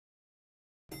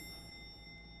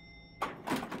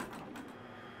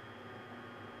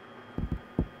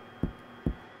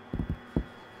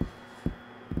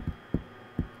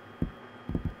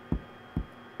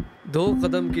दो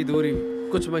कदम की दूरी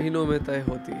कुछ महीनों में तय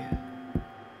होती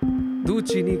है। दूध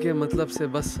चीनी के मतलब से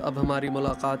बस अब हमारी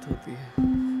मुलाकात होती है।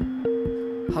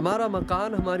 हमारा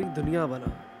मकान हमारी दुनिया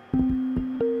बना,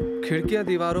 खिड़कियां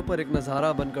दीवारों पर एक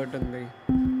नज़ारा बनकर टंग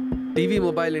गई। टीवी,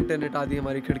 मोबाइल, इंटरनेट आदि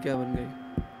हमारी खिड़कियां बन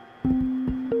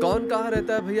गई। कौन कहाँ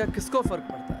रहता है भैया, किसको फर्क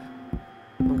पड़ता है,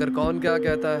 मगर कौन क्या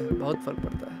कहता है बहुत फर्क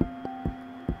पड़ता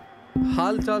है।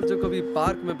 हाल चाल जो कभी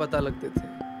पार्क में पता लगते थे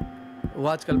वो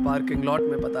आजकल पार्किंग लॉट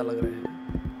में पता लग रहे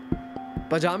हैं।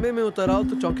 पजामे में उतर आओ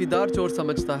तो चौकीदार चोर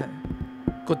समझता है।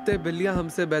 कुत्ते बिल्लियां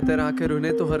हमसे बेहतर आंखें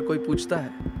उन्हें तो हर कोई पूछता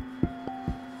है।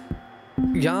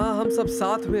 यहां हम सब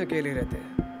साथ में अकेले रहते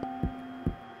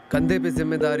हैं। कंधे पे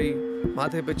जिम्मेदारी,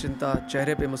 माथे पे चिंता,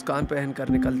 चेहरे पे मुस्कान पहन कर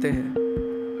निकलते हैं।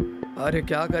 अरे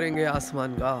क्या करेंगे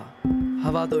आसमान का,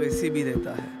 हवा तो एसी भी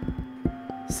देता है।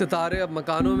 सितारे अब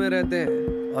मकानों में रहते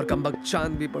हैं और कमबख्त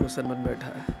चांद भी पड़ोसन बन बैठा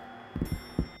है।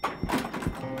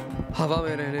 हवा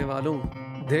में रहने वालों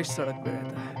देश सड़क पे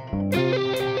रहता है।